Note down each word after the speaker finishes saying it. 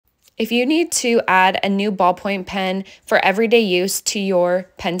If you need to add a new ballpoint pen for everyday use to your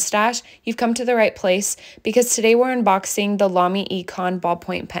pen stash, you've come to the right place because today we're unboxing the Lamy Econ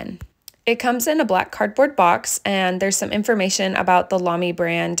Ballpoint Pen. It comes in a black cardboard box, and there's some information about the Lamy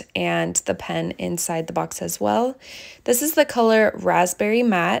brand and the pen inside the box as well. This is the color Raspberry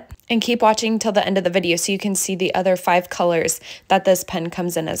Matte, and keep watching till the end of the video so you can see the other 5 colors that this pen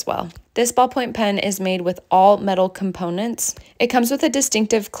comes in as well. This ballpoint pen is made with all metal components. It comes with a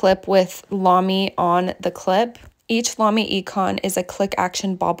distinctive clip with Lamy on the clip. Each Lamy Econ is a click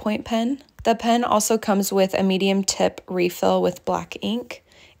action ballpoint pen. The pen also comes with a medium tip refill with black ink,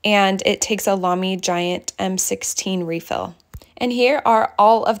 and it takes a Lamy Giant M16 refill. And here are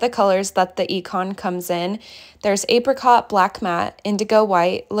all of the colors that the Econ comes in. There's apricot black matte, indigo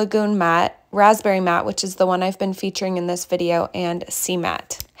white, lagoon matte, raspberry matte, which is the one I've been featuring in this video, and sea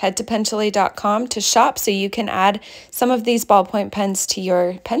matte. Head to penchili.com to shop so you can add some of these ballpoint pens to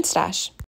your pen stash.